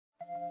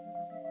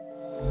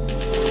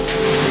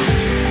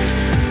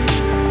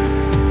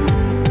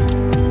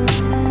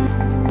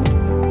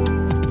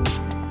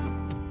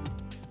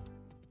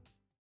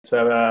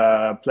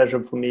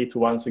pleasure for me to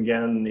once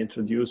again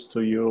introduce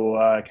to you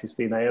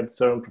Kristina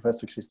Edström,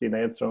 Professor Kristina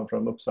Edström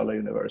from Uppsala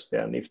University.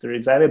 And if there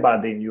is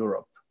anybody in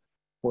Europe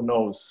who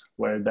knows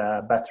where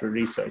the battery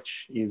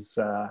research is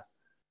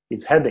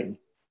heading,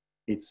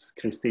 it's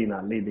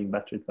Kristina, leading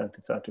Battery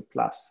 2030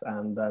 Plus.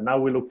 And now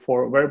we look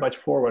very much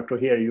forward to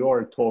hear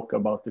your talk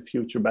about the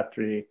future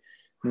battery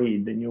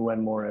need, the new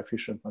and more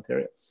efficient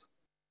materials.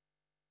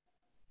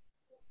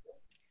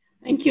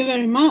 Thank you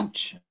very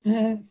much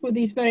for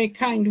these very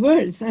kind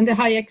words and the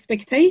high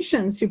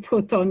expectations you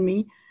put on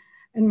me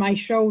and my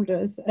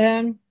shoulders.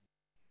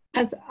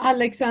 As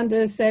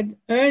Alexander said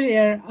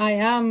earlier, I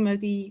am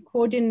the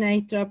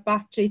coordinator of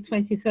Battery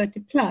 2030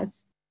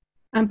 Plus.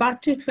 And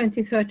Battery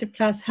 2030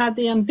 Plus had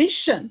the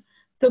ambition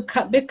to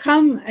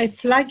become a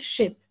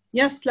flagship,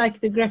 just like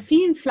the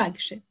graphene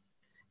flagship.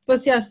 It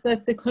was just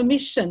that the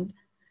Commission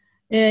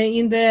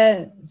in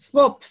the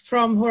swap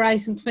from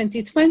Horizon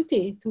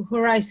 2020 to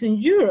Horizon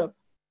Europe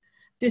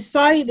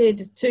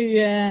decided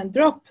to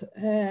drop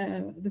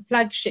the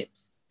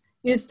flagships.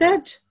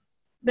 Instead,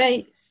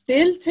 they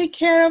still take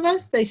care of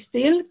us, they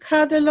still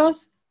cuddle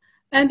us,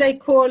 and they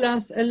call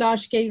us a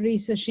large-scale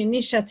research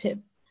initiative.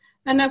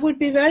 And I would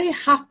be very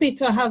happy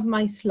to have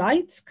my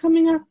slides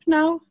coming up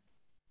now.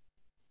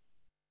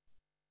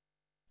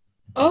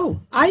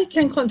 Oh, I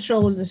can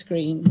control the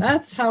screen.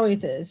 That's how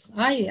it is.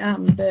 I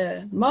am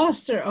the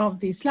master of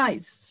the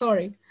slides,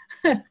 sorry.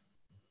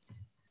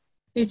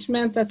 Which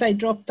meant that I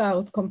dropped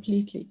out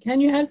completely. Can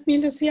you help me,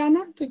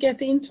 Luciana, to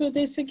get into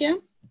this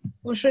again?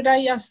 Or should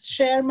I just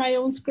share my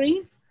own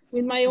screen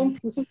with my own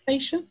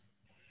presentation?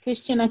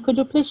 Kristina, could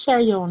you please share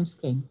your own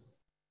screen?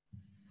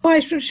 Oh,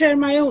 I should share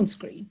my own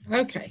screen.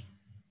 Okay,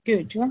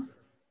 good. Yeah.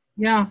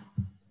 Yeah.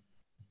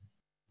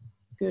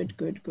 Good,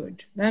 good,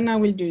 good. Then I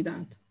will do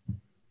that.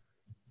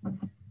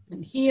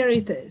 And here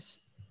it is.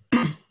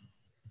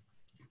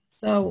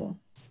 So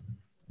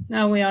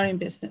now we are in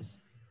business.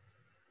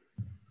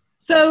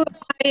 So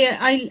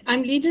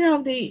I'm leader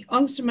of the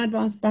Ångström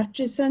Advanced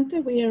Battery Center.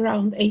 We are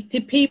around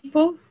 80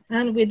 people.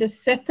 And with the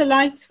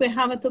satellites we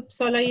have at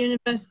Uppsala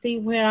University,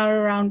 we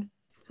are around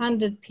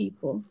 100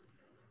 people.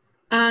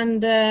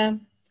 And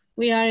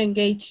we are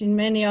engaged in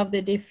many of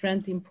the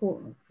different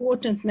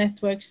important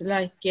networks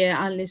like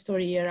Alice or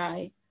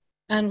ERI.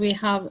 And we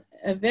have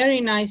a very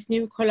nice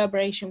new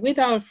collaboration with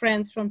our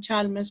friends from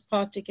Chalmers,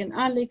 Patrik and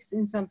Alex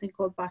in something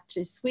called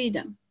Battery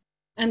Sweden,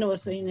 and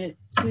also in a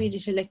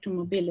Swedish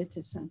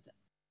Electromobility Center.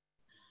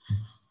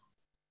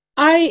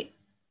 I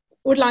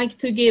would like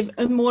to give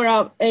more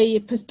of a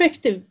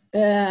perspective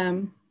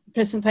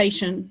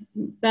presentation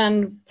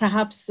than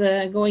perhaps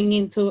going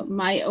into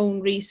my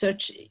own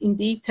research in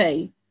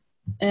detail,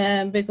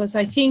 because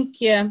I think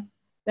there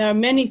are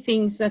many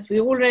things that we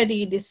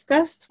already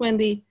discussed when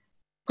the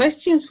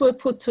questions were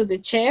put to the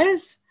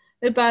chairs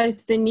about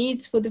the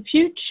needs for the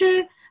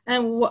future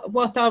and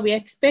what are we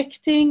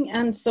expecting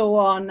and so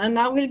on. And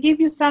I will give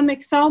you some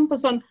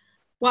examples on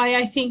why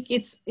I think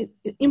it's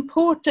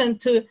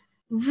important to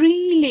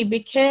really be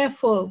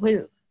careful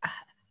with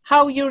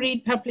how you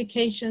read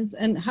publications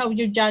and how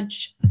you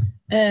judge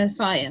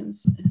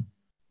science.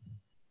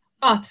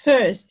 But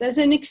first, there's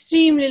an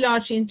extremely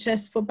large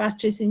interest for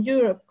batteries in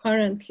Europe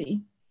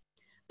currently.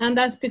 And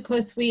that's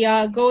because we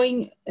are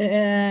going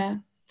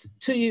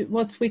to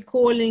what we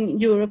call in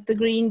Europe the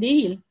Green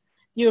Deal.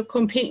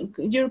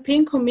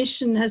 European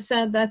Commission has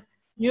said that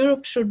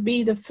Europe should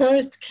be the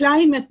first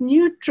climate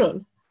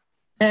neutral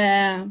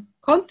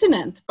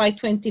continent by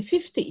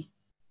 2050.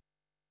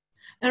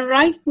 And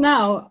right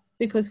now,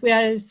 because we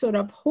are sort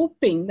of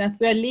hoping that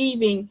we are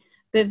leaving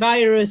the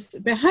virus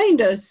behind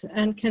us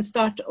and can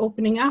start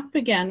opening up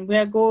again, we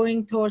are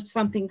going towards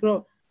something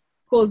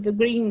called the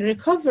green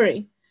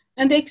recovery.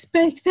 And the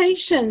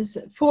expectations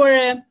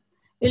for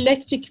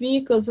electric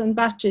vehicles and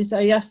batteries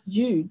are just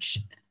huge.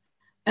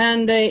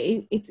 And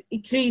it's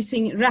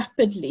increasing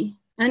rapidly.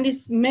 And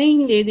it's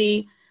mainly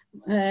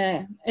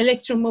the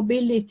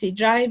electromobility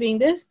driving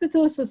this, but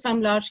also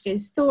some large-scale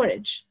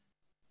storage.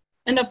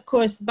 And of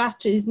course,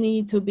 batteries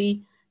need to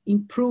be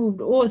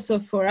improved also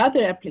for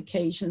other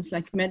applications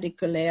like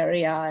medical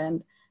area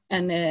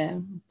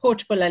and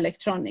portable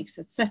electronics,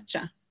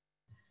 etc.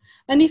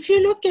 And if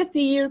you look at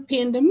the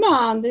European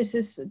demand, this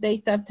is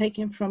data I've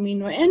taken from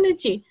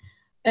InnoEnergy,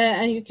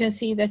 and you can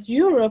see that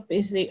Europe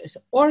is the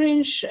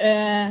orange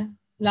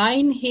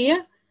line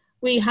here.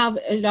 We have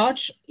a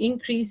large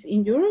increase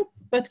in Europe,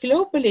 but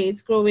globally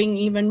it's growing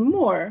even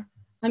more.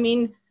 I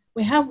mean,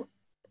 we have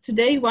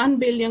today 1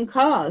 billion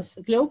cars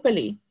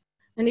globally.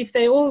 And if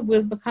they all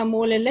will become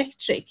all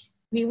electric,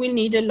 we will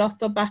need a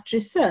lot of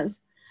battery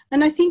cells.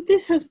 And I think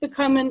this has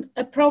become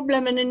a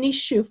problem and an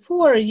issue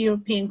for the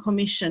European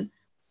Commission,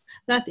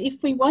 that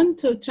if we want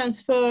to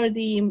transfer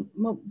the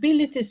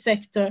mobility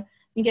sector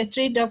and get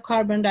rid of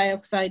carbon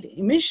dioxide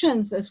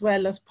emissions, as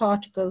well as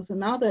particles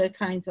and other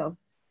kinds of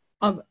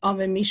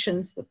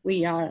emissions that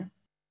we are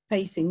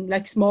facing,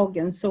 like smog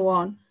and so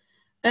on,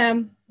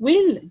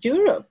 will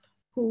Europe,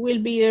 who will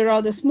be a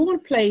rather small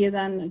player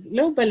than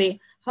globally,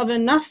 have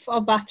enough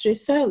of battery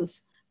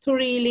cells to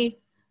really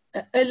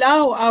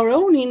allow our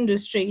own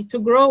industry to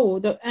grow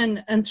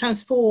and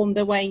transform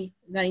the way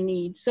they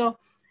need. So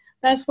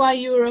that's why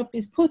Europe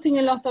is putting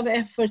a lot of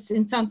efforts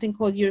in something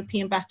called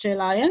European Battery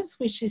Alliance,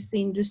 which is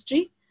the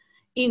industry,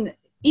 in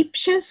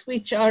IPCES,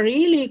 which are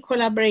really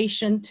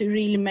collaboration to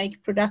really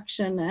make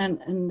production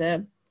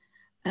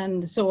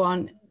and so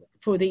on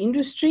for the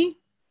industry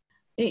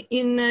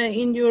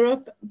in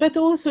Europe, but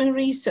also in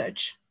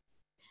research.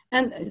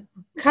 And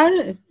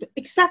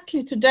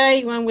exactly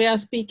today, when we are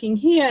speaking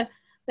here,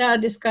 there are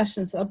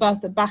discussions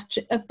about a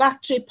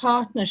battery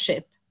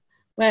partnership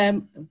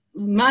where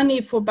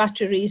money for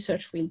battery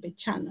research will be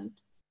channeled.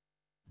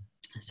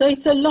 So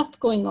it's a lot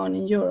going on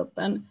in Europe,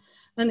 and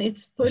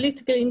it's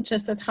political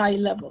interest at high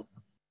level.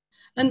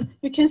 And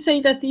you can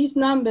say that these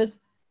numbers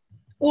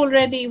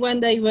already, when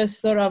they were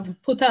sort of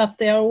put up,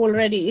 they are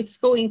already, it's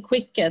going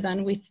quicker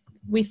than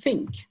we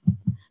think.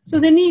 So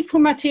the need for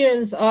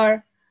materials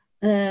are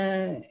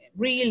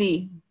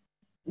really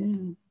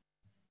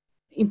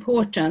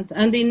important,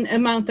 and the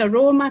amount of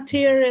raw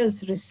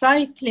materials,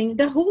 recycling,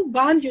 the whole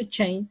value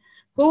chain,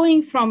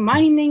 going from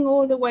mining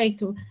all the way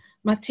to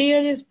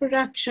materials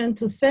production,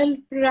 to cell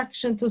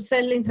production, to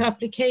selling to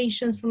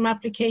applications, from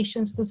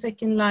applications to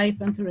second life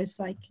and to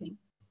recycling.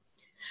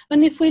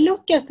 And if we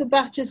look at the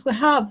batteries we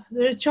have,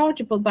 the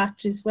rechargeable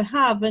batteries we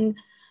have, and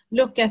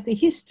look at the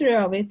history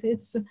of it,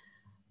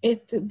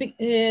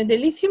 the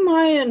lithium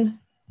ion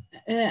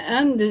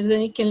and the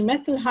nickel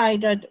metal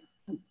hydride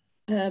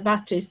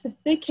batteries,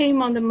 they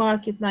came on the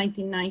market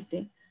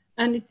 1990,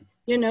 and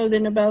you know, the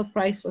Nobel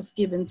Prize was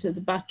given to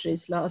the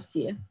batteries last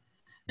year.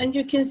 And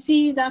you can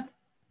see that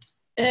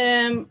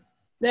there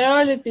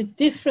are a little bit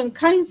different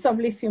kinds of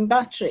lithium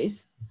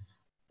batteries.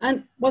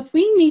 And what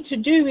we need to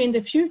do in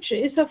the future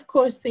is, of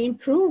course, to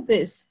improve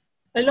this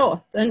a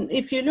lot. And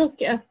if you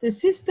look at the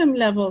system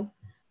level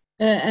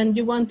and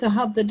you want to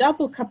have the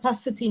double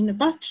capacity in the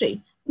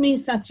battery, it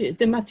means that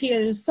the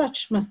material as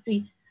such must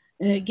be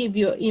give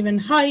you even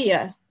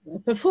higher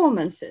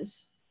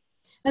performances.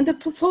 And the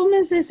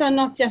performances are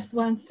not just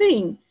one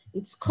thing.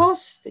 It's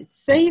cost, it's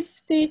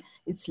safety,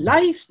 it's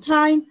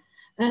lifetime,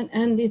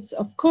 and it's,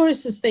 of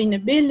course,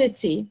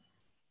 sustainability.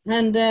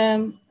 And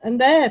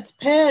that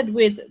paired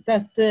with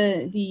that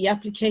the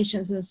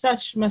applications and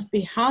such must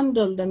be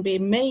handled and be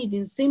made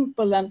in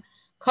simple and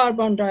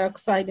carbon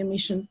dioxide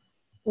emission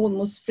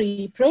almost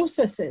free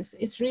processes.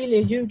 It's really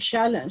a huge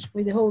challenge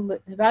with the whole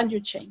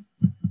value chain.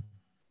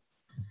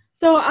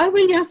 So I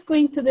will just go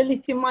into the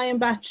lithium ion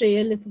battery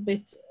a little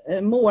bit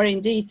more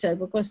in detail,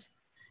 because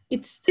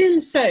it's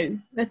still so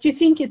that you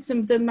think it's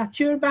the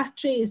mature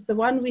battery is the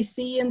one we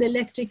see in the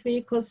electric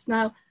vehicles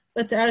now,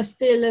 but there are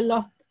still a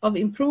lot of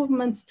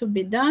improvements to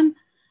be done,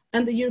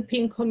 and the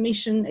European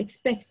Commission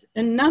expects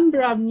a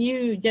number of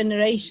new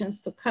generations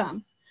to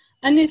come.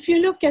 And if you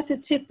look at the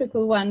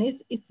typical one,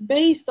 it's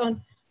based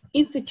on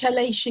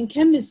intercalation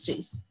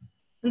chemistries,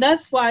 and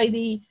that's why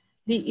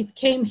it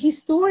came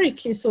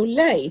historically so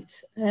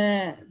late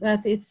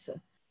that it's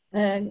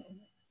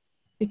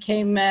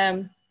became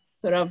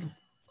sort of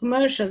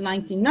commercial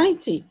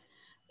 1990.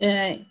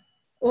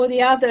 All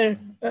the other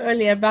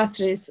earlier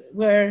batteries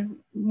were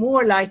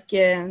more like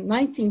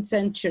 19th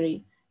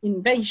century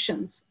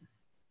innovations.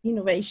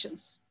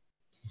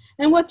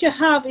 And what you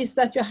have is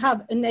that you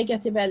have a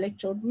negative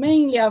electrode,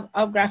 mainly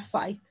of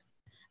graphite.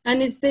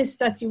 And it's this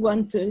that you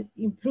want to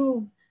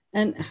improve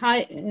and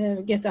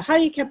get a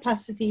higher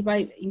capacity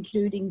by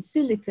including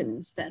silicon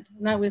instead.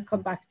 And I will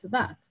come back to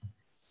that.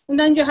 And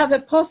then you have a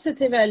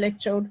positive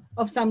electrode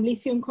of some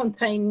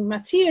lithium-containing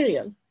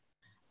material.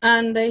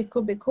 And it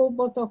could be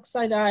cobalt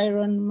oxide,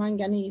 iron,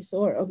 manganese,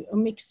 or a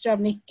mixture of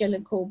nickel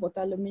and cobalt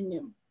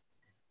aluminum.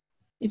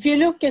 If you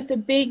look at the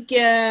big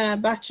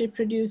battery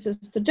producers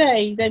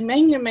today, they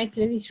mainly make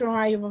lithium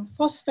iron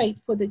phosphate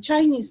for the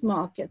Chinese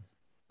market,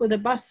 for the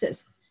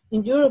buses.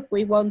 In Europe,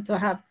 we want to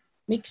have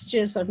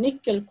mixtures of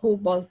nickel,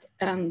 cobalt,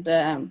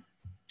 and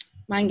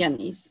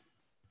manganese.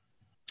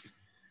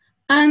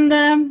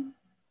 And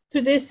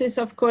to this is,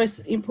 of course,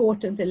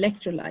 important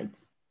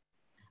electrolytes.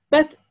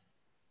 But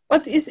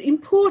what is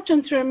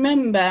important to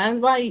remember,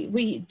 and why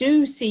we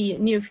do see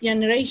new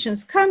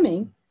generations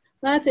coming,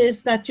 that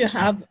is that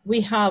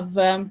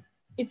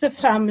it's a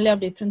family of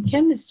different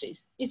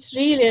chemistries. It's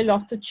really a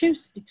lot to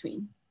choose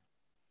between.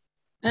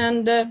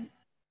 And,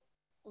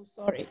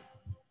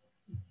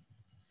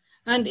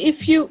 And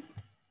if you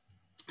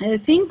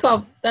think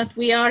of that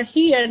we are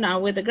here now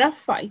with the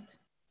graphite,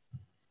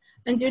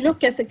 and you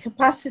look at the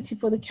capacity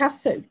for the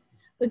cathode,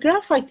 the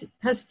graphite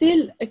has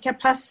still a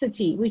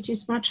capacity which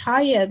is much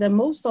higher than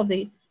most of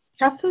the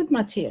cathode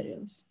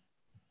materials.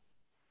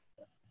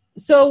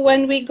 So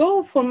when we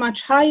go for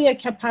much higher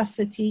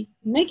capacity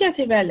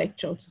negative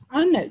electrodes,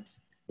 anodes,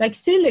 like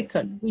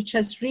silicon, which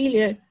has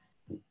really a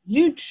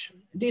huge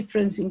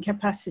difference in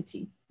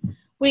capacity,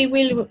 we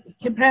will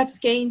perhaps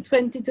gain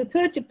 20 to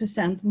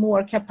 30%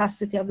 more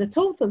capacity of the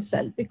total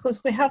cell,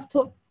 because we have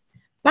to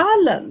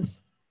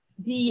balance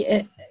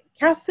the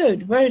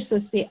cathode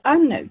versus the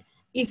anode.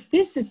 If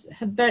this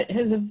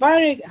has a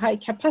very high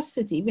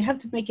capacity, we have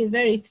to make a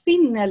very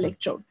thin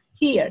electrode,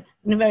 here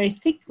and a very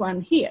thick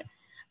one here.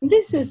 And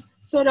this is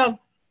sort of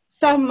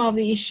some of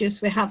the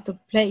issues we have to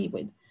play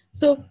with.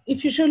 So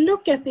if you should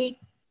look at the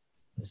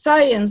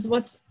science,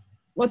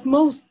 what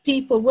most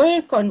people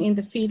work on in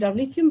the field of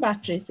lithium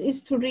batteries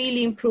is to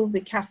really improve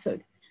the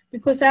cathode,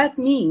 because that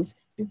means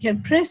you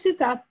can press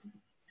it up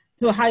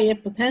to a higher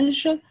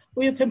potential,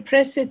 or you can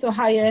press it to a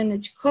higher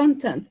energy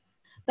content.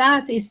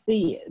 That is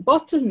the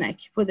bottleneck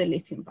for the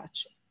lithium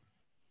battery.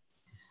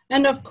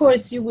 And of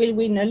course, you will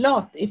win a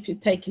lot if you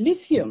take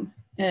lithium,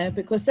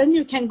 because then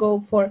you can go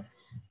for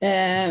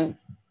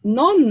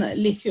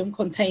non-lithium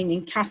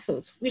containing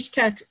cathodes, which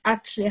can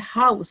actually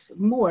house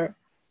more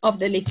of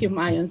the lithium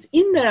ions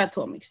in their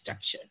atomic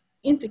structure,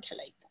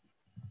 intercalate them.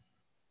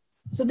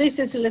 So this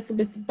is a little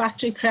bit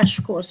battery crash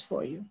course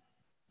for you.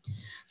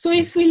 So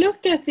if we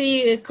look at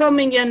the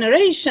coming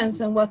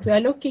generations and what we are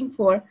looking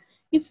for,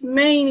 it's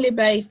mainly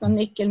based on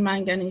nickel,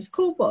 manganese,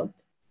 cobalt.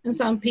 And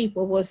some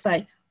people will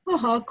say,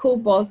 aha,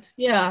 cobalt,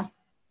 yeah,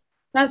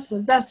 that's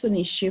an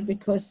issue,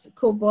 because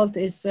cobalt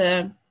is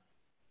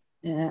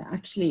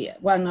actually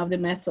one of the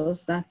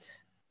metals that,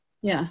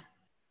 yeah,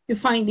 you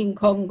find in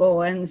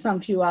Congo and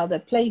some few other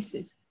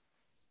places.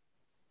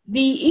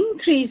 The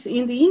increase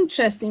in the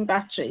interest in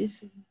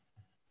batteries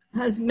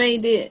has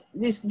made it,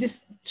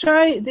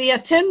 the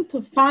attempt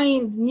to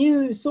find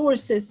new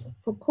sources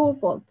for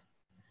cobalt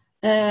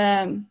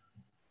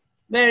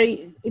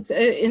it's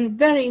a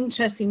very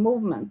interesting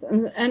movement,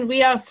 and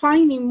we are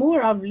finding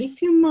more of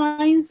lithium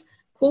mines,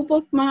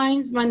 cobalt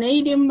mines,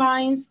 vanadium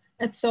mines,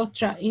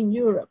 etc. in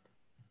Europe.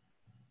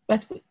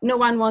 But no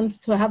one wants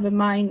to have a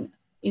mine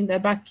in their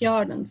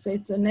backyard, and so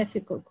it's an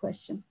ethical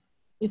question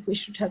if we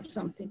should have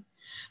something.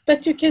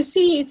 But you can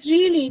see it's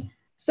really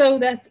so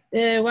that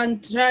one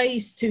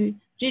tries to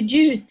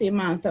reduce the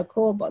amount of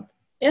cobalt.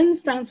 N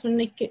stands for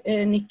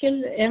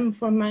nickel, M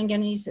for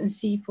manganese, and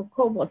C for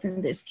cobalt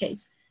in this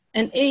case.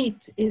 And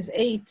 8 is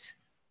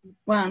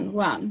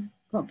 8-1-1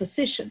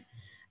 composition.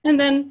 And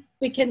then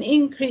we can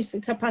increase the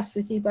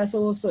capacity by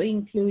also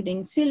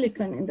including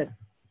silicon in the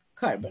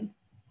carbon.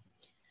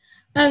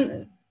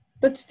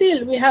 But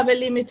still, we have a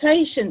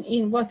limitation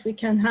in what we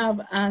can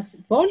have as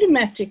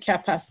volumetric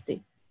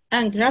capacity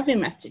and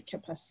gravimetric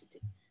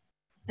capacity.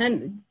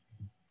 And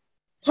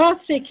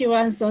Patrick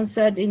Johansson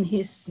said in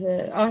his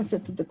answer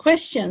to the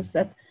questions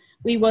that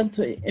we want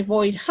to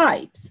avoid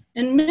hypes.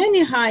 And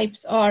many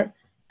hypes are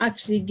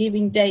actually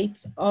giving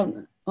dates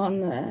on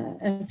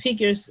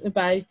figures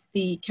about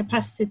the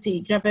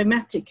capacity,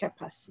 gravimetric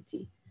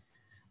capacity,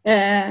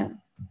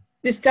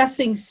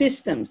 discussing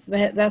systems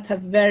that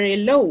have very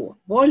low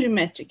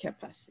volumetric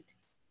capacity.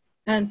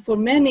 And for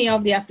many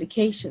of the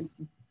applications,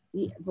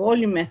 the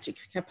volumetric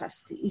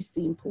capacity is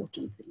the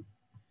important thing.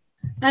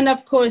 And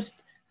of course,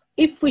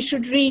 if we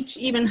should reach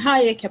even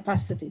higher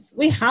capacities,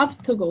 we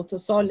have to go to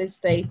solid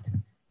state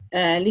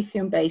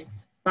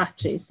lithium-based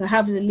batteries to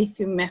have the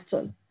lithium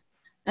metal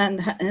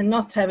and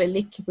not have a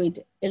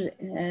liquid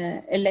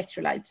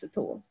electrolytes at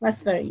all.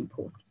 That's very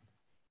important.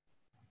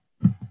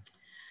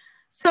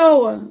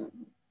 So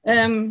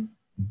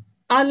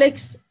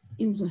Alex,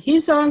 in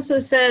his answer,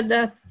 said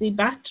that the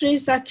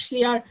batteries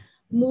actually are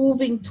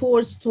moving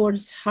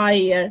towards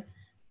higher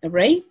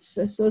rates.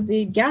 So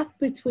the gap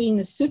between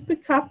the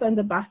supercup and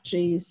the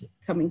battery is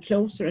coming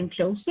closer and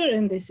closer,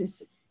 and this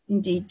is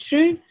indeed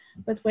true.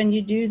 But when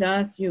you do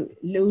that, you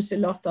lose a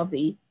lot of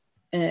the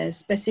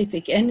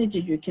specific energy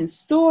you can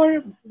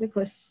store,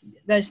 because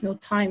there's no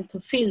time to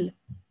fill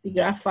the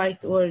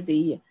graphite or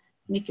the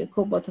nickel,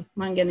 cobalt,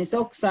 manganese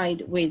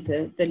oxide with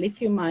the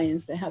lithium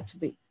ions. They have to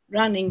be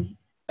running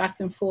back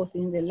and forth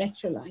in the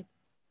electrolyte.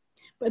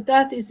 But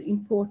that is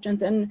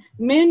important, and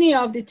many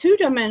of the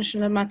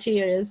two-dimensional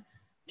materials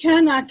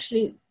can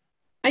actually,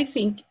 I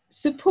think,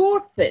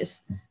 support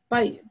this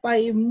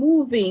by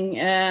moving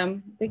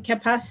the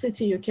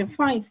capacity you can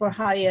find for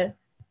higher,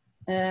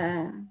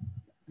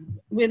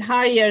 with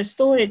higher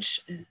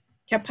storage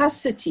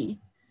capacity,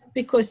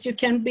 because you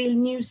can build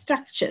new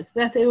structures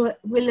that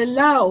will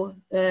allow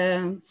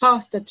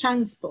faster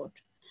transport.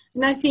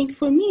 And I think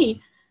for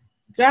me,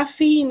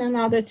 graphene and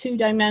other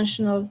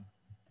two-dimensional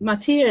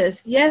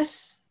materials,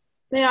 yes,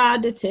 they are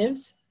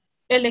additives,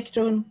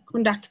 electron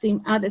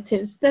conducting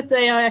additives, that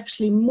they are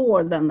actually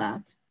more than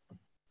that.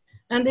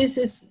 And this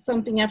is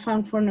something I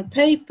found from a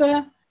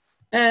paper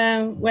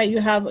where you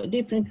have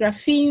different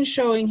graphene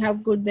showing how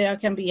good they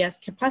can be as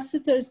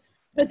capacitors,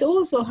 but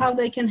also how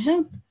they can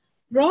help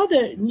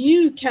rather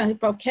new kind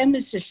of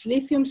chemistries,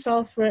 lithium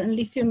sulfur and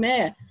lithium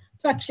air,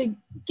 to actually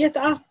get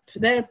up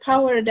their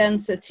power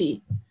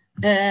density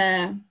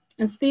and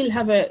still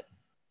have a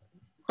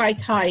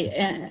quite high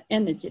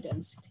energy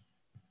density.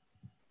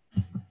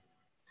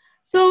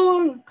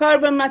 So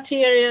carbon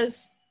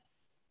materials,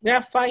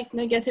 graphite,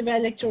 negative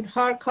electrode,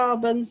 hard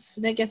carbons,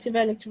 negative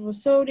electrode for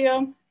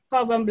sodium,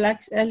 carbon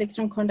blacks,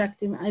 electron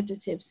conducting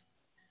additives.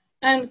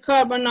 And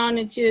carbon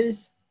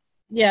nanotubes,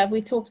 yeah,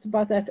 we talked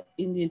about that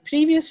in the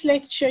previous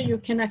lecture. You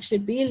can actually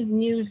build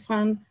new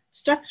fun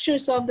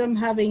structures of them,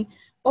 having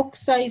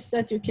oxides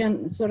that you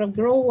can sort of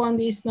grow on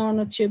these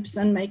nanotubes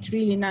and make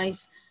really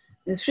nice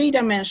the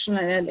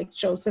three-dimensional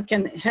electrodes that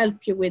can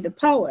help you with the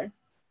power.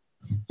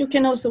 You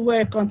can also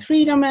work on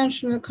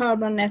three-dimensional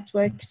carbon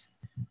networks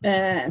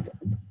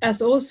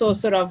as also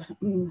sort of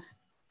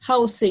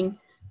housing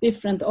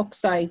different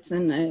oxides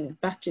and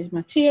battery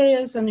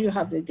materials, and you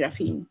have the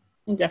graphene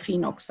and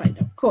graphene oxide,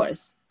 of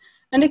course.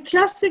 And a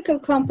classical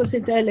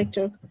composite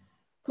electrode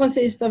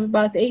consists of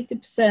about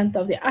 80%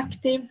 of the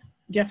active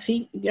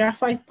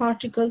graphite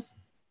particles,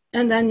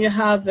 and then you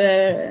have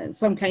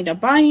some kind of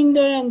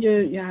binder, and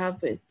you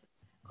have it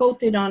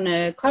coated on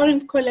a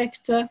current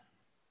collector.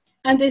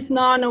 And this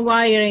nano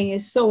wiring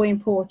is so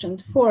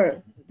important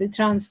for the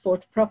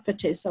transport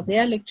properties of the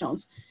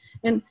electrons.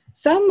 And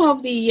some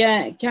of the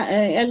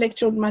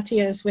electrode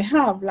materials we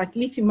have, like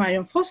lithium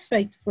iron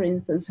phosphate, for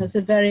instance, has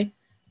a very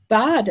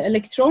bad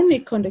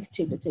electronic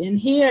conductivity. And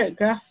here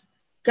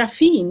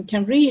graphene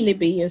can really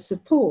be a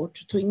support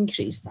to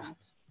increase that.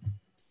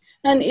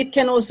 And it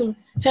can also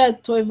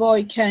help to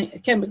avoid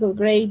chemical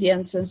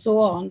gradients and so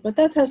on. But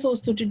that has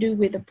also to do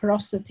with the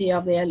porosity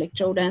of the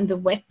electrode and the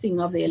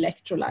wetting of the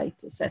electrolyte,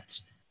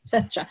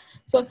 etc.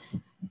 So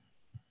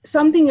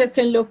something that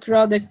can look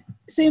rather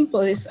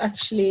simple is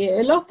actually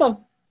a lot of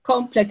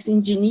complex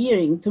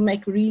engineering to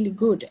make really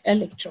good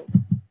electrode.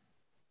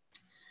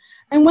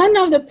 And one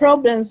of the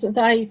problems that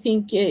I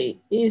think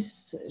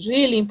is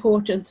really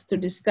important to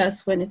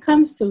discuss when it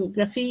comes to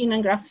graphene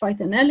and graphite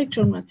and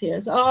electrode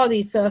materials are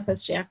the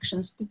surface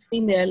reactions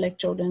between the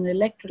electrode and the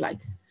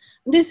electrolyte.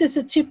 This is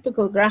a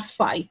typical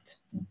graphite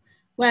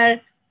where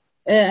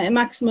a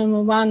maximum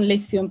of 1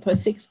 lithium per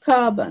 6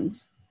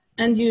 carbons.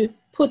 And you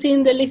put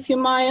in the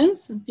lithium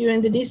ions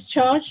during the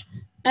discharge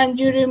and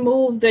you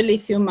remove the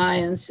lithium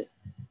ions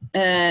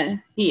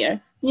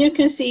here. You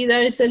can see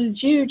there is a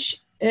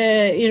huge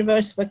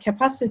irreversible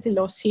capacity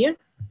loss here.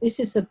 This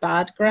is a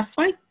bad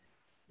graphite.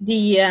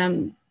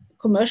 The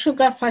commercial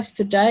graphites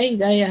today,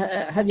 they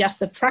have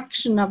just a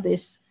fraction of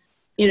this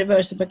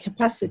irreversible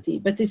capacity,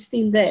 but it's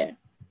still there.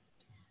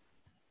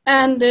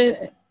 And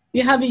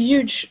you have a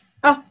huge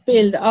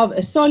upbuild of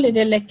a solid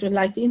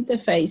electrolyte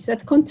interface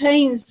that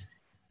contains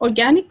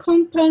organic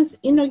compounds,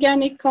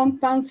 inorganic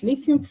compounds,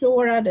 lithium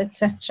fluoride,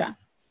 etc.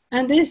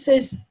 And this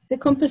is the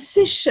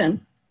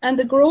composition and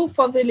the growth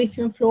of the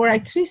lithium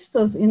fluoride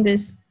crystals in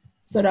this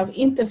sort of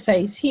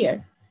interface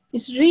here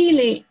is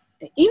really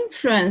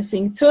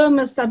influencing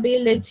thermal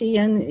stability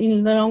and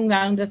in the long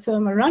run the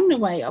thermal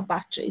runaway of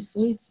batteries.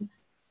 So it's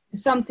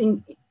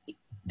something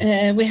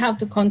we have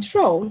to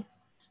control.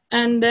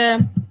 And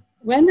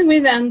when we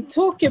then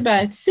talk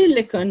about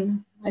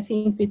silicon, I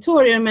think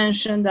Vittorio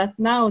mentioned that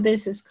now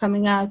this is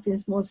coming out in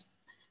small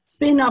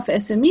spin-off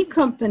SME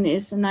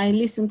companies, and I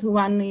listened to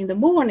one in the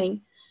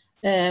morning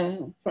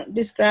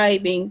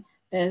describing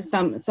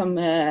some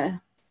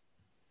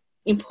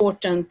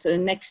important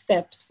next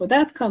steps for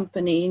that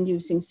company in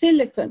using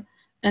silicon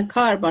and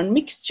carbon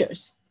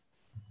mixtures.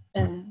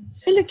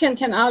 Silicon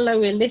can alloy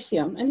with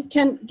lithium, and it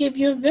can give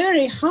you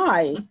very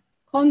high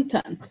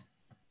content.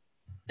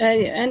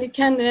 And it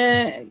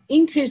can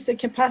increase the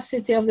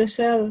capacity of the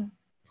cell,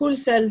 full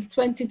cell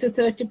 20 to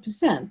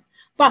 30%,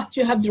 but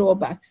you have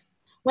drawbacks.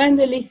 When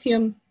the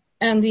lithium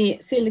and the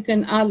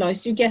silicon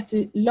alloys, you get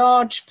a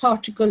large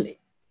particle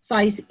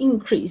size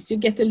increase, you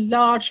get a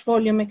large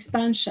volume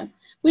expansion,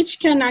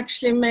 which can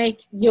actually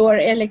make your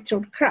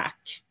electrode crack.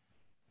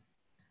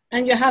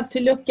 And you have to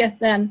look at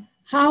then,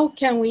 how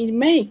can we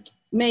make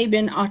maybe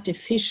an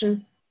artificial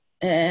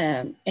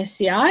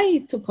SEI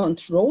to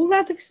control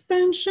that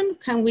expansion?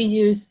 Can we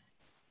use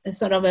a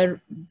sort of a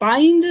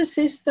binder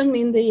system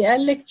in the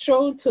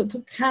electrode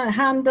to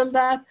handle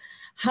that?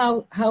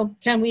 How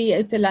can we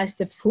utilize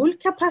the full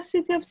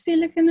capacity of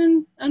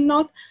silicon and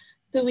not?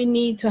 Do we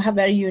need to have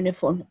very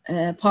uniform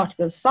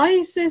particle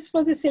sizes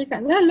for the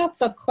silicon? There are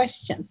lots of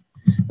questions.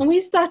 And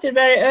we started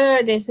very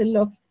early to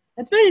look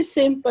at very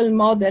simple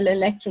model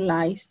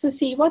electrolytes to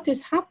see what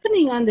is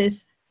happening on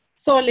this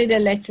solid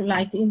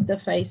electrolyte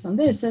interface on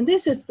this. And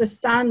this is the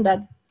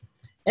standard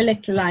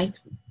electrolyte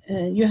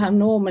you have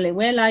normally,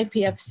 well,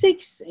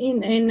 IPF6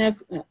 in an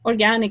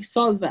organic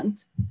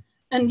solvent.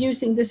 And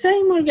using the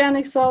same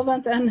organic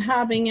solvent and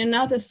having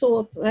another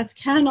salt that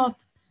cannot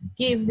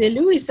give the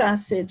Lewis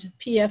acid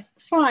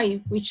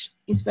PF5, which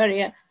is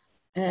very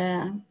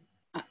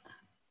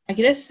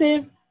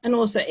aggressive, and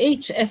also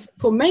HF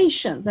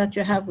formation that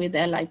you have with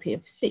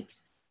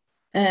LiPF6,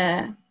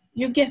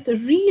 you get a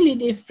really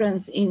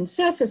difference in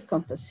surface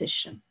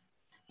composition.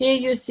 Here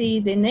you see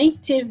the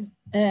native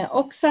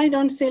oxide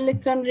on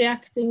silicon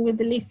reacting with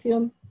the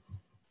lithium,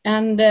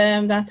 and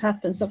that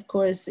happens, of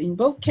course, in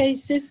both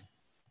cases.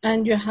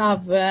 And you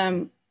have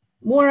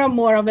more and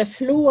more of a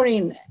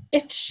fluorine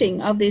etching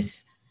of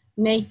this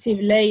native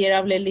layer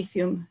of the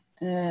lithium,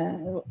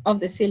 of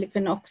the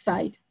silicon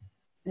oxide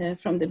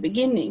from the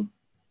beginning,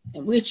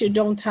 which you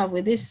don't have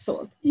with this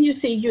salt. You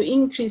see, you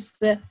increase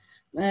the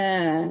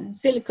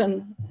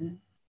silicon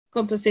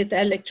composite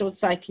electrode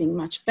cycling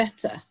much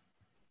better.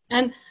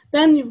 And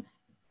then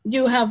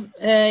you have,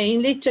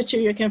 in literature,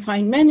 you can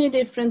find many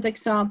different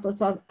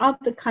examples of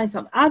other kinds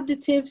of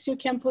additives you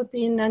can put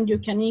in, and you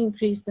can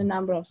increase the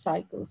number of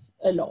cycles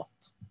a lot.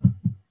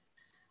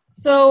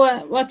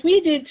 So what we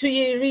did to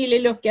really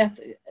look at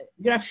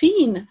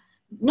graphene,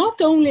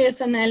 not only as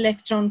an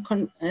electron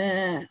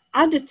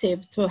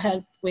additive to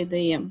help with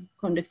the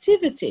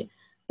conductivity,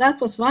 that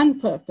was one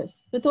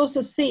purpose, but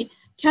also see,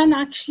 can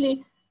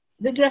actually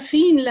the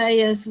graphene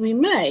layers we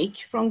make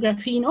from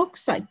graphene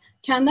oxide,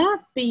 can that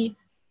be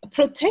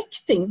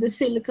protecting the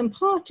silicon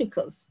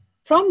particles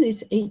from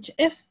this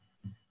HF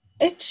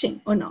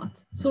etching or not?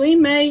 So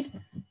we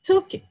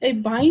took a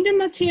binder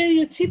material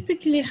you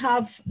typically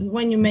have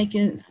when you make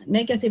a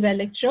negative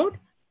electrode,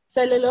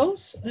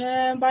 cellulose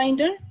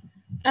binder,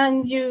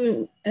 and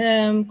you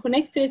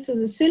connect it to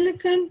the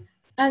silicon,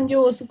 and you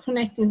also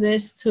connected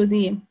this to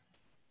the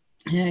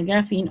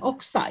graphene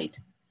oxide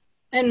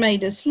and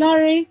made a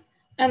slurry,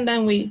 and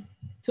then we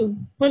took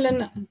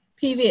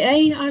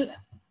PVA,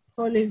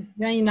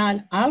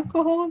 polyvinyl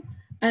alcohol,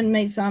 and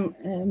made some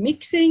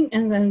mixing,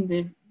 and then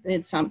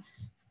did some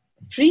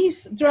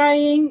freeze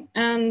drying,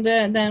 and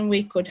then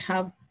we could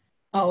have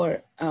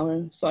our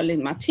solid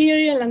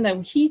material, and then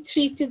we heat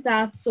treated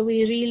that, so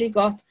we really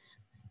got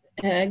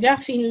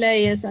graphene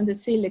layers and the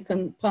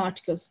silicon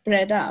particles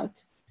spread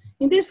out.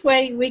 In this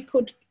way, we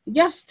could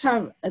just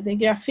have the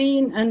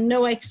graphene and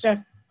no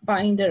extra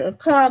binder or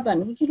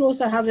carbon. We could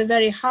also have a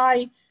very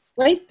high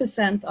weight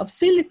 % of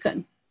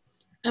silicon,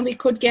 and we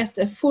could get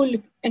a full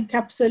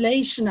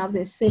encapsulation of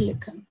this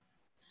silicon.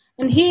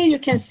 And here you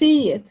can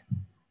see it.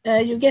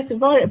 You get a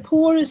very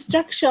porous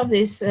structure of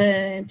this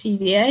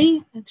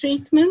PVA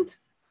treatment.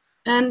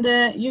 And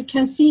you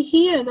can see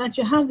here that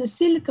you have the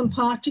silicon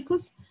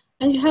particles,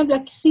 and you have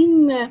like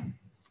thin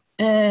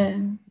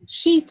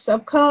sheets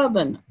of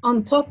carbon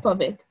on top of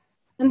it.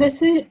 And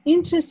the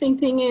interesting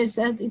thing is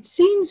that it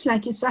seems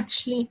like it's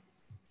actually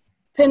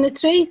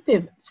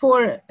penetrative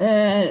for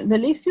the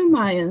lithium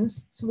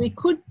ions. So we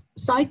could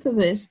cycle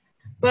this,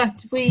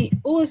 but we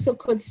also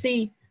could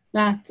see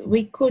that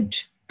we could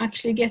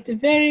actually get a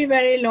very,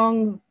 very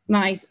long,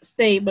 nice,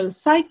 stable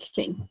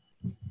cycling.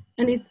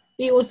 And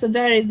we also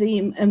varied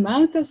the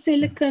amount of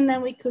silicon,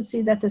 and we could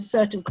see that a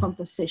certain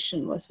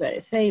composition was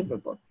very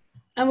favorable.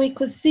 And we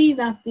could see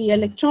that the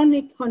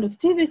electronic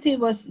conductivity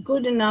was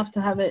good enough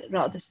to have a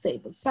rather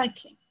stable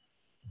cycling.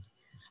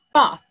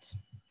 But,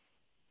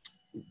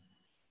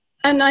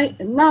 and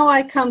now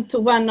I come to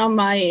one of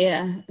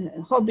my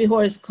hobby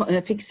horse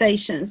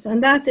fixations,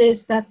 and that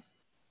is that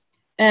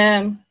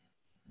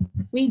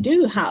we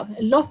do have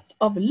a lot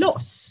of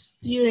loss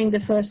during the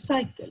first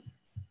cycle.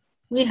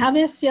 We have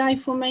SCI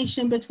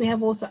formation, but we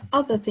have also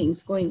other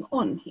things going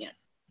on here.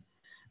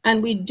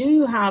 And we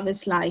do have a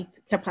slight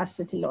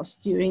capacity loss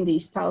during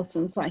these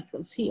 1,000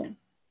 cycles here.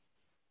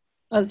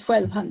 Well,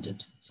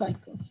 1,200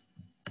 cycles.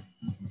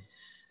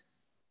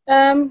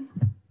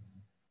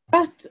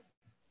 But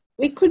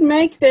we could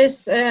make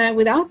this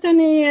without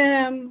any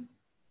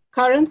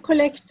current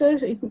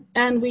collectors,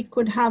 and we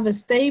could have a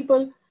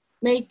stable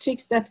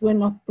matrix that were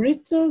not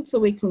brittle, so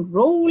we could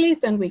roll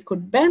it and we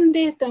could bend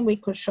it, and we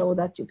could show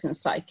that you can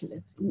cycle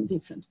it in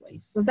different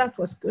ways. So that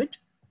was good.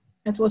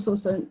 That was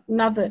also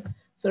another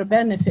sort of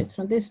benefit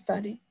from this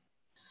study.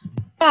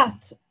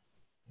 But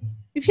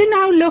if you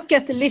now look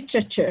at the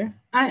literature,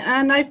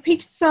 and I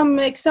picked some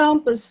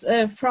examples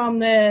from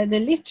the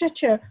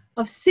literature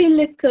of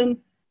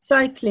silicon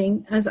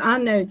cycling as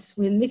anodes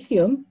with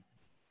lithium,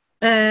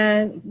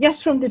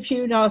 just from the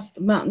few last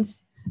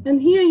months.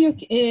 And here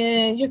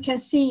you can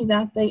see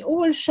that they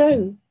all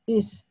show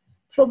this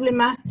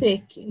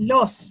problematic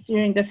loss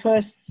during the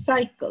first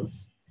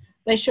cycles.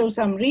 They show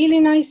some really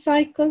nice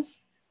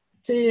cycles,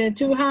 to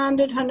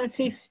 200,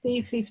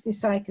 150, 50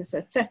 cycles,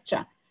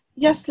 etc.,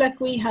 just like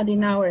we had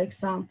in our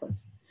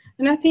examples.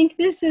 And I think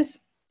this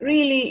is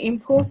really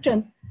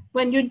important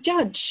when you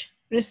judge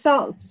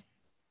results,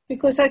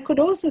 because I could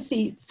also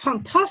see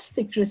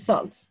fantastic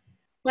results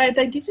where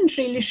they didn't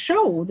really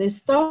show the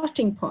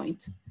starting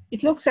point.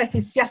 It looks like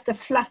it's just a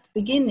flat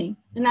beginning,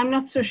 and I'm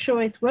not so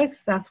sure it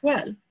works that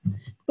well.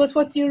 Because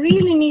what you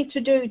really need to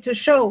do to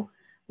show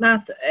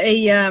that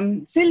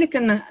a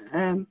silicon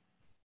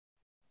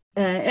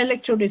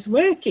electrode is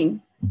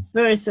working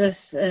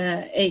versus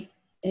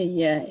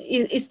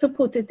is to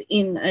put it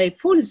in a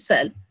full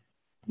cell.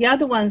 The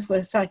other ones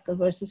were cycle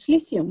versus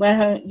lithium,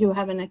 where you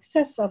have an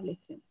excess of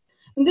lithium.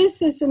 And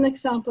this is an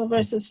example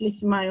versus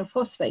lithium iron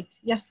phosphate,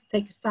 just to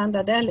take a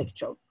standard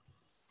electrode.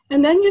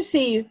 And then you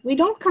see, we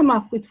don't come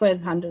up with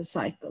 1,200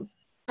 cycles.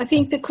 I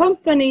think the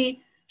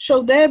company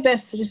showed their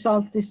best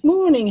result this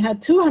morning,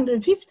 had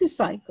 250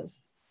 cycles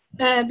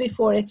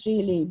before it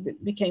really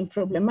became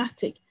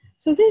problematic.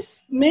 So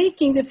this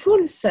making the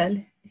full cell,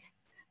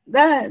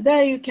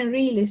 there you can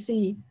really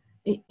see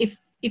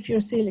if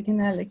your silicon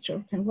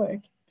electrode can work.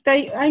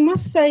 But I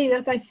must say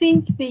that I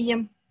think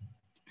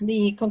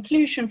the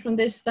conclusion from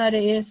this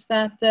study is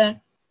that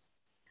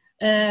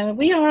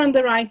we are on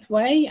the right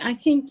way. I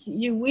think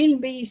you will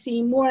be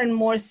seeing more and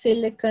more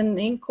silicon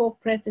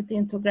incorporated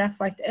into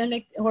graphite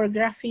or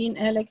graphene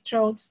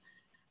electrodes.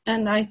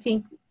 And I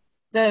think,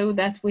 though,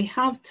 that we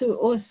have to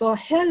also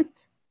help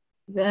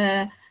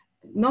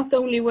not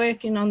only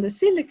working on the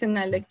silicon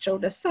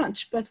electrode as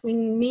such, but we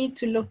need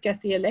to look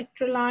at the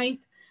electrolyte,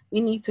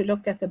 we need to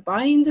look at the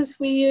binders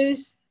we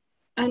use.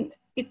 And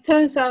it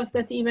turns out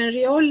that even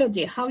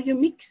rheology, how you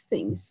mix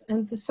things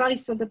and the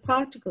size of the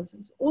particles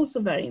is also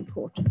very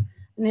important.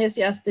 And here's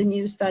just a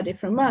new study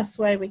from us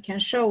where we can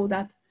show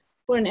that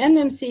for an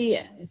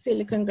NMC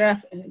silicon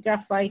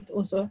graphite,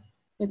 also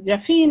with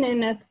graphene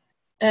in it,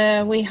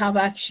 we have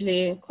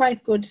actually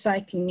quite good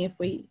cycling if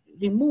we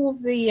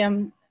remove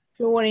the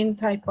fluorine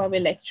type of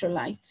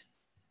electrolyte.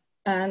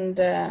 And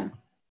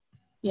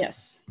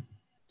yes,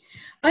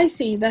 I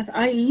see that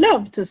I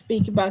love to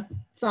speak about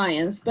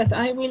science, but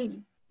I will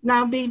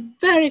now be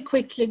very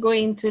quickly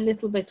going into a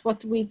little bit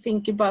what we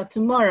think about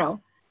tomorrow.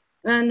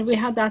 And we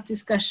had that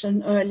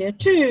discussion earlier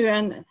too,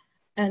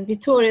 and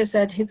Vittorio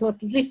said he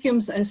thought lithium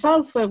and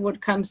sulfur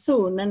would come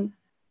soon, and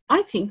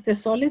I think the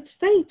solid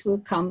state will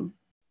come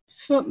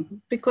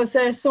because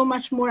there is so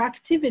much more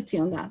activity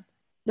on that,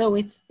 though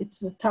it's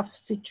a tough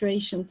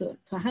situation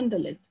to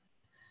handle it.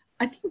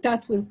 I think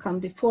that will come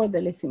before the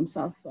lithium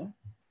sulfur.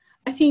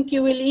 I think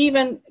you will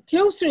even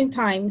closer in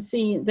time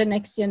see the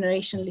next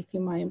generation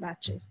lithium ion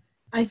batteries.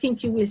 I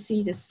think you will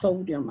see the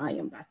sodium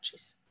ion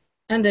batteries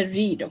and the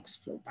redox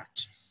flow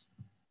batteries.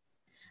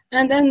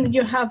 And then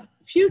you have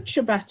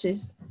future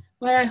batteries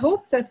where I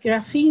hope that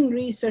graphene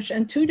research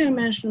and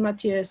two-dimensional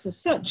materials as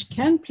such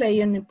can play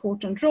an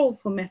important role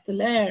for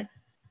metal air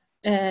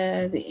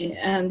and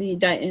the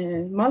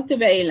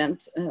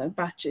multivalent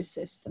battery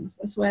systems,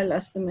 as well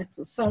as the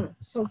metal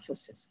sulfur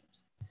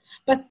systems.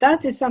 But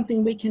that is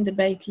something we can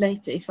debate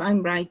later if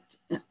I'm right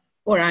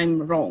or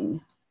I'm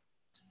wrong.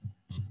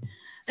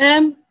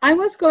 I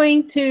was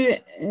going to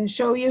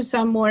show you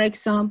some more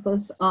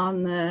examples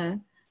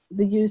on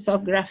the use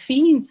of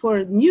graphene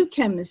for new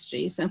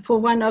chemistries, and for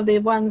one of the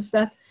ones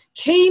that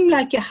came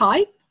like a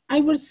hype, I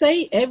would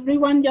say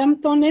everyone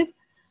jumped on it.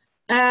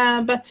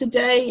 But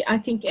today, I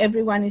think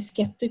everyone is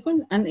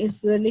skeptical, and it's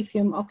the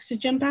lithium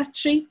oxygen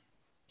battery.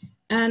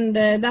 And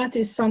that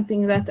is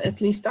something that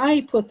at least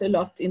I put a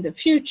lot in the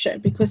future,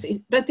 because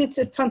but it's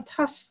a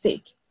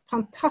fantastic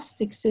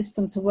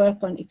system to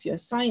work on if you're a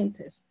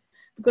scientist,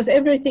 because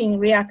everything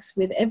reacts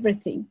with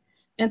everything.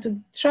 And to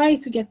try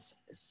to get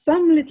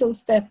some little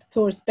step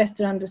towards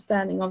better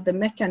understanding of the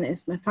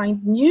mechanism and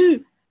find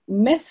new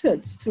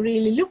methods to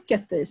really look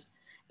at this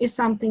is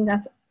something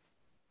that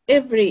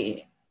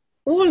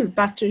all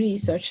battery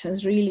research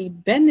has really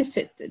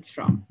benefited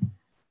from.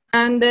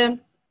 And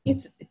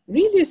it's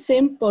really a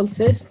simple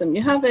system.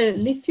 You have a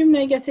lithium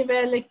negative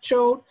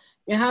electrode,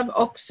 you have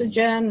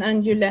oxygen,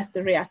 and you let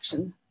the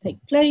reaction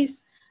take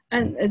place.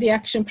 And a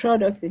reaction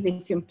product, the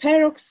lithium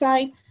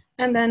peroxide.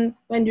 And then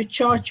when you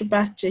charge your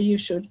battery, you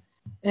should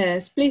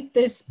split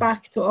this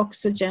back to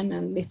oxygen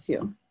and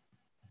lithium.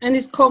 And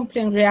it's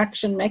complex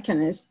reaction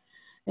mechanism.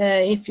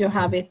 If you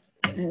have it,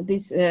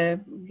 these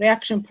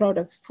reaction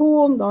products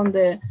formed on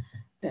the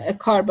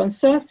carbon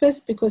surface,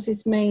 because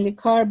it's mainly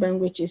carbon,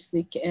 which is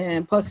the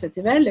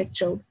positive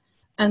electrode,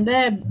 and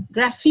the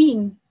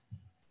graphene,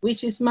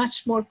 which is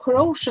much more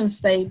corrosion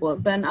stable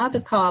than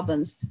other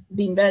carbons,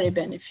 being very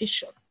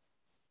beneficial.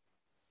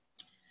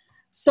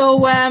 So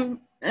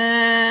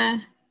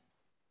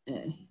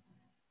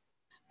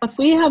what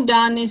we have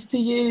done is to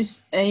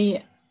use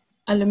a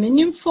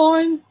aluminium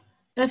foam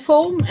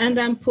and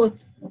then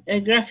put a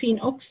graphene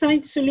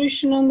oxide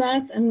solution on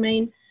that and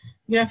main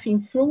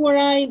graphene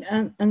fluoride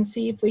and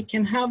see if we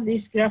can have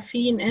this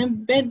graphene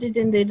embedded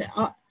in the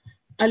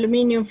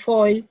aluminium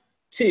foil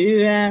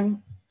to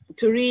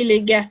really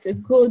get a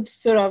good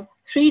sort of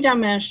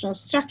three-dimensional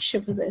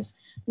structure for this.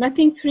 And I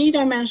think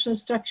three-dimensional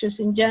structures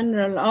in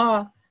general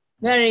are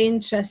very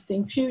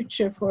interesting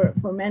future for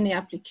many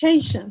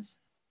applications.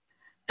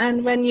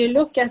 And when you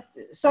look at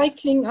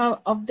cycling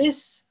of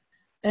this,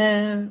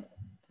 when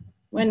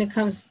it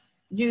comes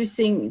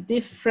using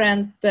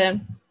different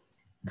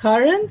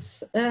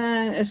currents,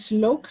 a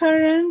slow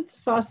current,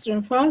 faster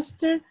and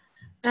faster,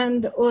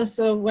 and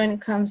also when it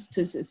comes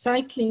to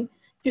cycling,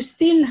 you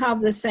still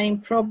have the same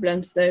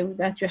problems though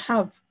that you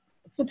have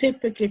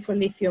typically for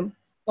lithium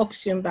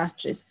oxygen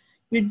batteries.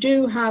 You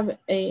do have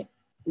a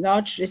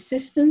large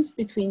resistance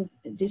between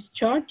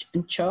discharge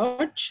and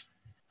charge,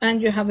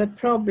 and you have a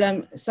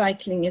problem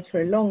cycling it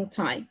for a long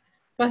time.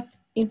 But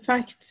in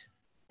fact,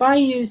 by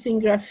using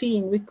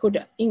graphene, we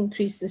could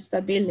increase the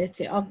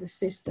stability of the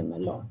system a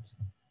lot.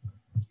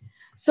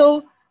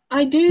 So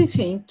I do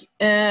think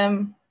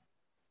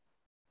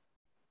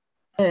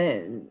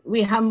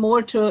we have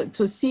more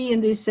to see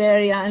in this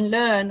area and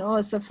learn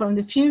also from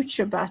the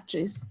future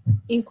batteries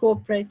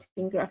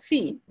incorporating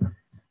graphene.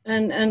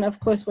 And of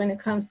course, when it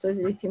comes to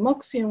lithium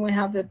oxygen, we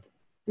have the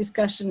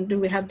discussion, do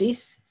we have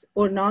disks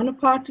or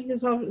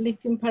nanoparticles of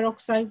lithium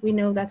peroxide? We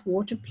know that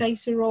water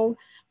plays a role.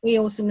 We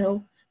also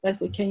know that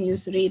we can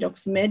use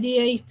redox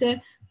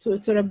mediator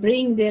to sort of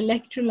bring the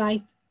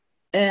electrolyte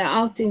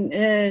out in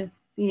the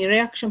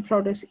reaction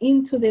products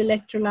into the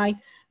electrolyte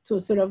to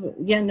sort of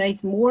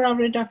generate more of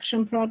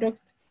reduction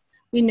product.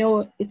 We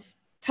know it's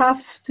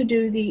tough to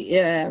do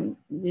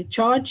the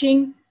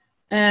charging,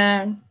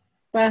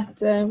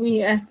 but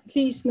we at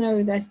least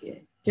know that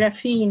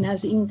graphene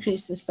has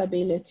increased the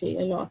stability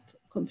a lot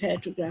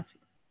compared to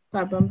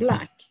carbon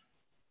black.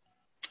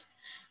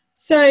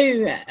 So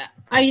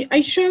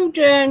I showed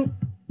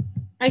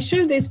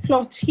this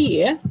plot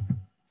here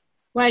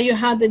where you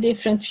had the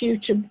different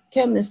future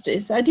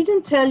chemistries. I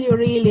didn't tell you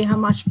really how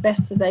much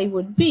better they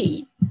would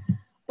be.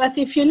 But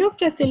if you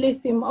look at the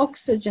lithium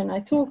oxygen I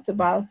talked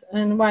about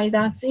and why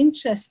that's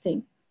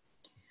interesting,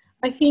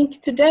 I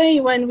think today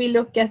when we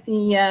look at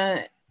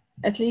the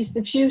at least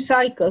the few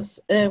cycles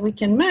we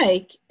can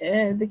make,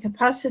 the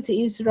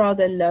capacity is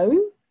rather low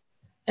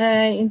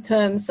in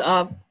terms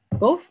of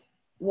both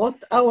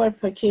watt-hour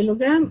per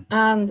kilogram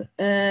and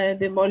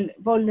the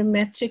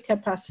volumetric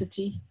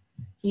capacity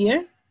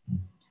here.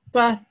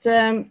 But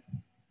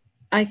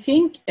I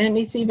think, and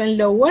it's even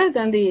lower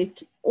than the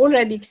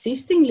already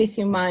existing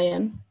lithium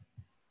ion,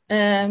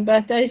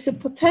 but there is a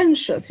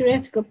potential,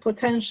 theoretical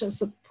potential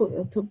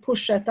to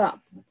push that up.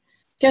 You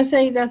can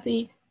say that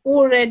the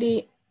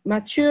already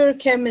mature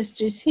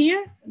chemistries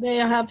here, they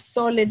have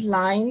solid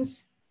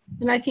lines,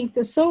 and I think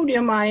the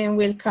sodium ion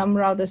will come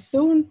rather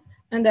soon,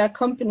 and there are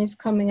companies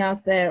coming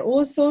out there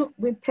also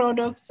with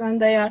products,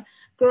 and they are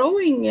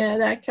growing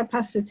their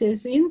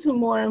capacities into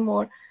more and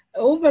more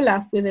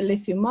overlap with the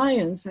lithium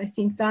ions. I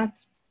think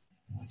that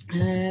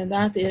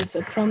that is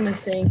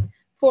promising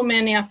for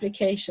many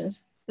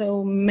applications,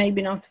 though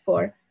maybe not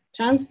for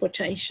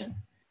transportation.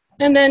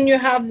 And then you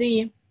have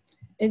the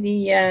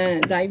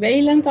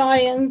divalent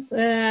ions,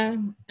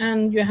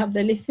 and you have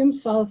the lithium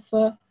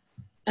sulfur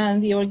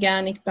and the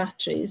organic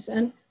batteries.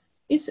 And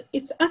it's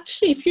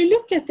actually, if you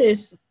look at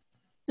this,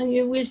 and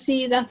you will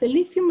see that the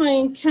lithium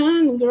ion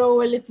can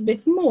grow a little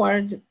bit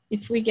more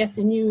if we get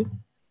the new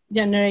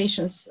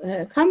generations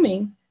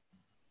coming.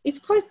 It's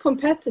quite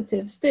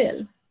competitive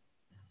still.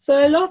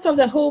 So a lot of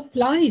the hope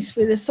lies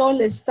with the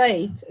solid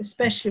state,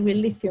 especially with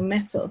lithium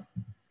metal.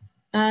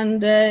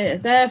 And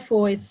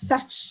therefore it's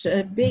such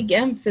a big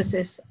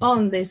emphasis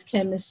on this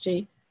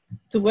chemistry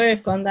to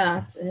work on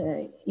that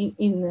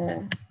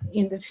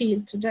in the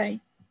field today.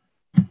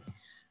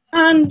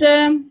 And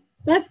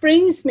that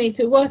brings me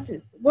to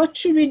what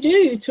should we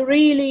do to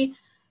really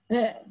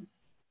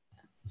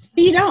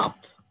speed up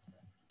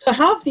to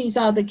have these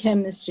other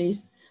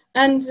chemistries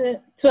and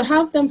to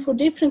have them for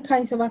different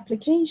kinds of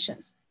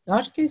applications,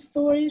 large-scale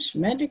storage,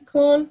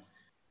 medical,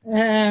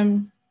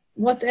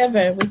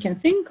 whatever we can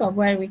think of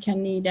where we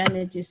can need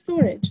energy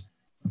storage.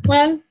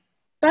 Well,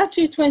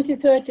 Battery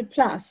 2030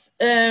 Plus,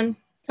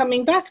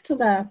 coming back to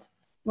that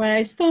where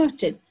I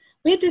started,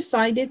 we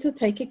decided to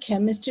take a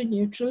chemistry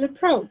neutral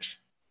approach.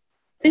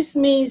 This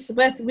means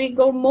that we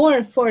go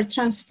more for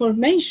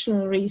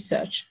transformational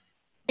research.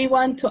 We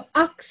want to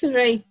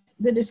accelerate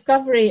the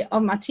discovery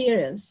of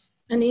materials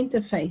and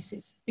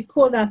interfaces. We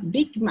call that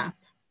Big Map.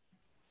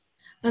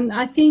 And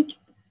I think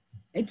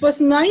it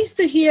was nice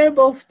to hear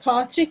both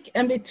Patrick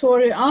and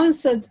Vittorio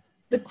answered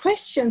the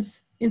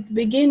questions in the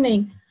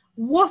beginning.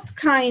 What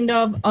kind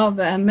of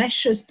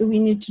measures do we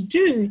need to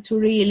do to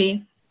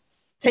really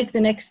take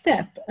the next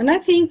step? And I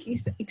think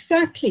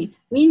exactly,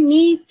 we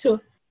need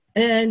to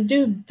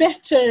do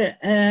better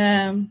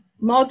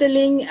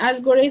modeling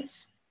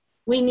algorithms.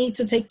 We need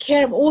to take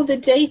care of all the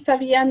data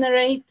we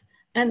generate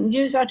and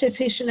use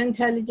artificial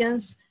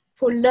intelligence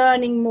for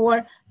learning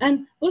more,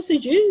 and also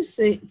use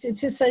the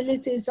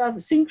facilities of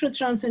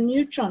synchrotrons and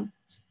neutrons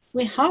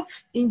we have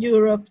in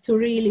Europe to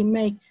really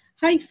make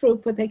high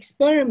throughput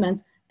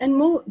experiments and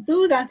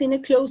do that in a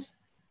close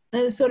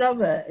sort of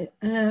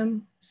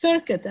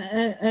circuit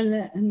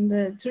and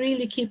to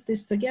really keep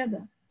this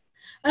together.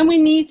 And we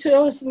need to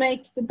also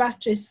make the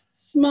batteries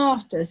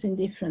smarter in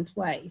different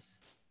ways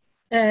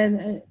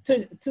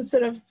to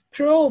sort of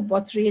probe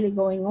what's really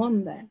going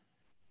on there.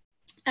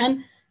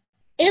 And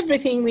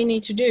everything we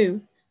need to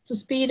do to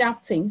speed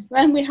up things,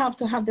 then we have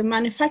to have the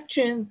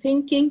manufacturing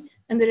thinking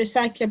and the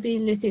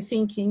recyclability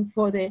thinking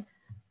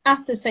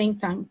at the same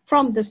time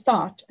from the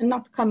start, and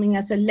not coming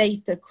as a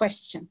later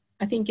question.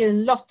 I think a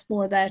lot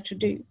more there to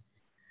do.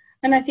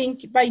 And I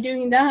think by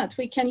doing that,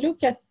 we can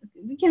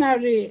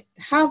already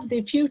have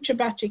the future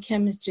battery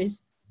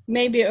chemistries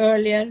maybe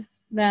earlier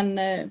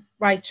than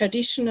by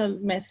traditional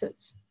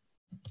methods.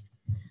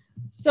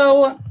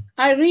 So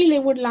I really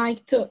would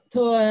like to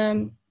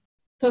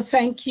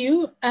thank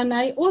you. And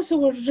I also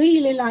would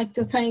really like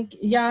to thank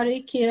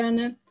Jari,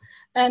 Kiranen,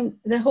 and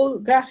the whole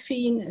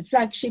Graphene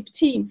flagship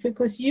team,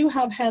 because you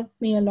have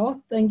helped me a lot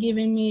and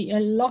given me a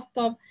lot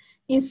of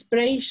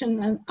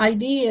inspiration and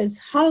ideas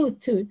how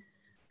to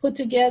put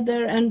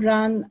together and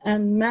run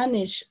and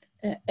manage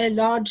a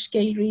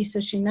large-scale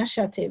research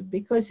initiative,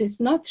 because it's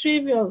not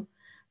trivial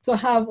to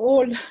have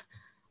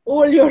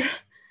all your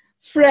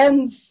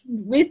friends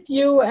with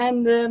you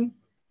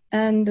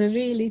and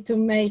really to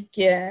make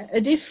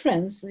a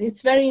difference.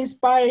 It's very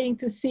inspiring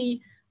to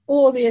see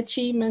all the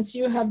achievements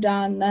you have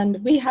done,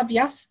 and we have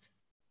just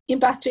in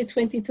Battery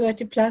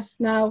 2030 Plus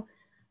now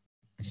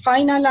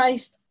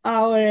finalized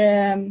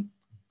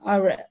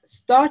our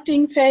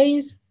starting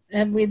phase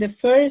with the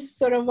first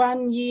sort of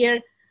 1 year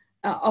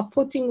of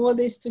putting all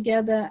this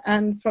together.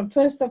 And from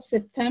 1st of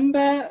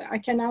September, I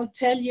can now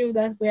tell you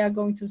that we are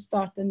going to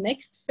start the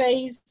next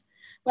phase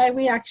where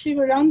we actually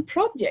run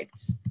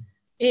projects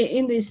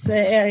in this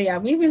area.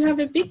 We will have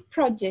a big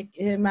project,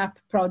 map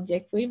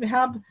project. We will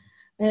have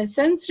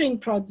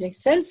sensoring projects,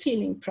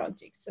 self-healing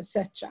projects,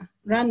 etc.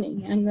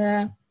 running.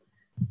 And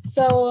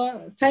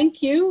so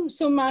thank you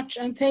so much,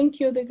 and thank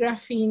you the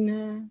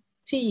Graphene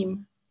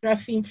team,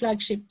 Graphene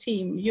flagship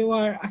team. You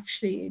are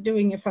actually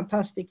doing a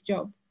fantastic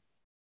job.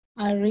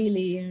 I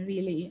really,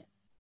 really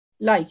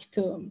like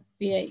to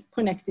be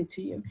connected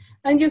to you.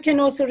 And you can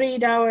also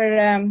read our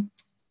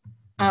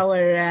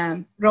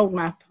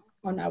roadmap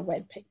on our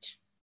webpage.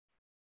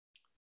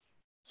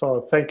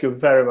 So thank you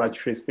very much,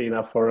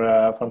 Kristina, for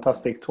a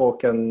fantastic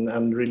talk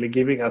and really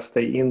giving us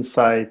the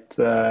insight,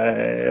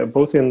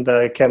 both in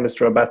the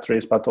chemistry of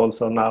batteries, but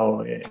also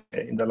now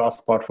in the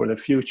last part for the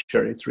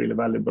future. It's really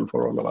valuable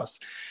for all of us.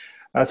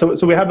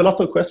 So we have a lot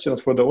of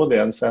questions for the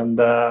audience, and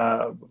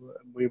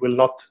we will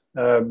not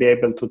be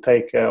able to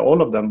take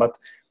all of them, but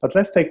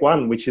let's take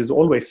one which is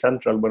always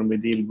central when we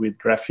deal with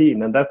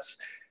graphene, and that's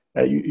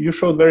you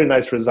showed very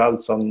nice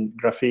results on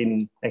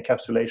graphene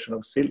encapsulation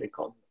of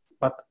silicon.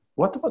 But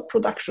what about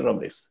production of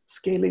this,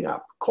 scaling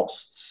up,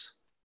 costs?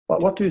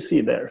 What do you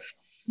see there?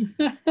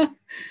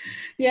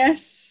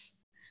 Yes,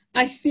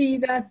 I see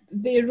that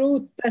the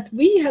route that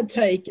we had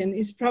taken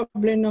is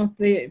probably not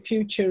the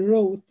future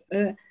route.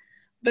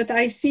 But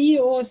I see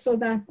also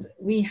that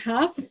we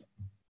have,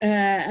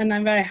 and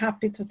I'm very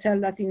happy to tell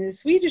that in the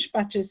Swedish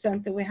Battery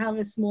Center, we have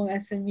a small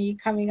SME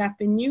coming up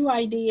with new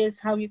ideas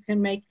how you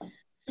can make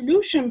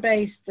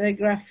solution-based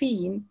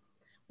graphene,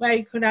 where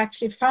you could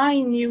actually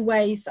find new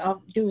ways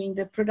of doing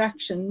the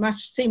production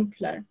much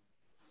simpler.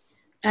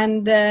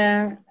 And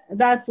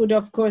that would,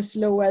 of course,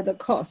 lower the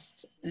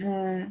cost.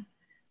 And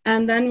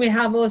then we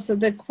have also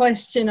the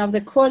question of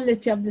the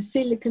quality of the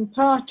silicon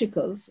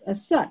particles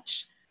as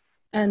such,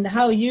 and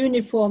how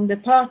uniform the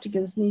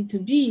particles need to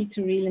be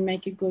to really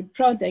make a good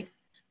product.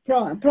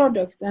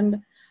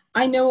 And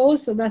I know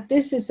also that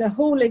this is a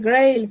holy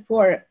grail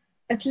for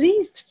at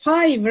least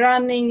 5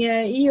 running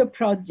EU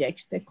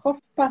projects: the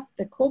COFPAT,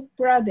 the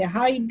COPRA, the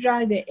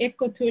Hydra, the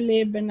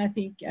EcoTulip, and I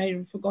think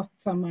I forgot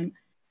someone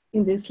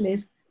in this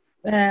list.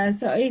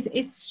 So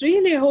it's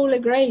really a holy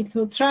grail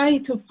to try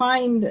to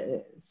find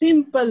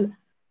simple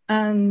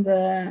and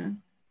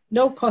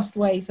low-cost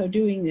ways of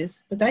doing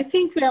this. But I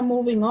think we are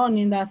moving on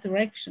in that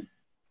direction.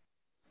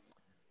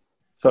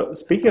 So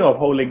speaking of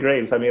holy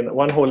grails, I mean,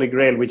 one holy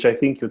grail, which I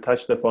think you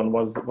touched upon,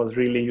 was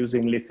really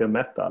using lithium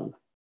metal.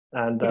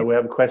 And we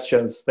have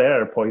questions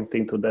there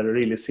pointing to the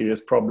really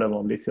serious problem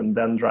of lithium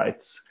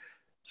dendrites.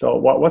 So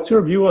what's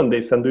your view on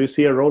this? And do you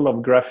see a role of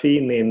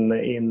graphene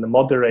in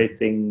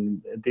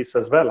moderating this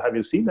as well? Have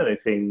you seen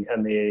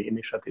any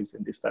initiatives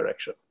in this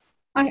direction?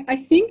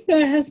 I think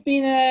there has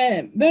been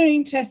a very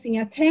interesting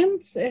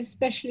attempts,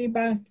 especially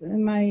about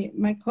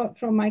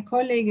from my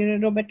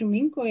colleague Roberto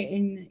Minko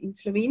in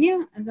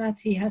Slovenia, that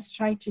he has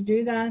tried to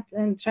do that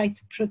and try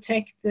to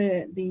protect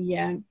the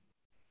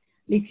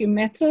lithium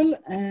metal.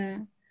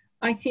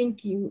 I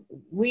think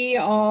we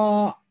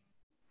are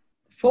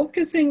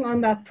focusing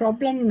on that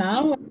problem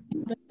now.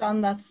 We've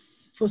done that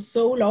for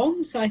so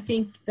long, so I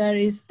think there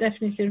is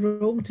definitely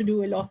room to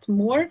do a lot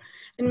more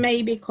and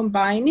maybe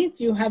combine it.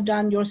 You have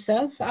done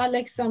yourself,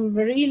 Alex, some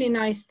really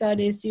nice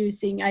studies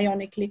using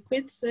ionic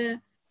liquids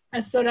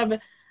as sort of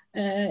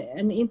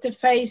an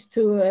interface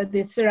to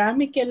the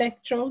ceramic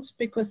electrodes,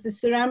 because the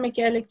ceramic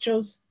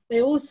electrodes,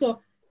 they also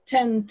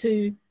tend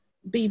to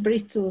be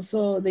brittle,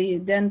 so the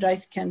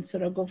dendrites can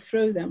sort of go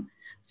through them.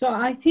 So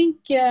I think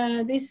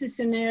this is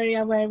an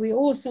area where we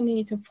also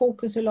need to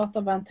focus a lot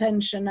of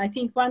attention. I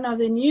think one of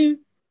the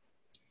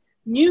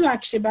new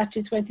actually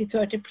Battery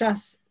 2030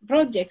 Plus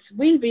projects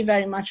will be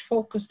very much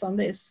focused on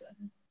this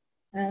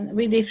and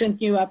with different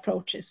new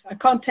approaches. I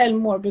can't tell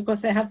more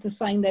because I have to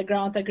sign the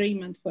grant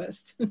agreement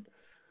first.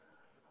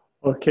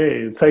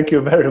 Okay, thank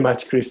you very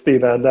much,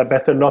 Kristina. And I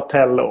better not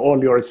tell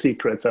all your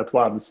secrets at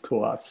once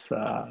to us.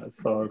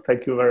 So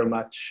thank you very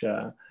much.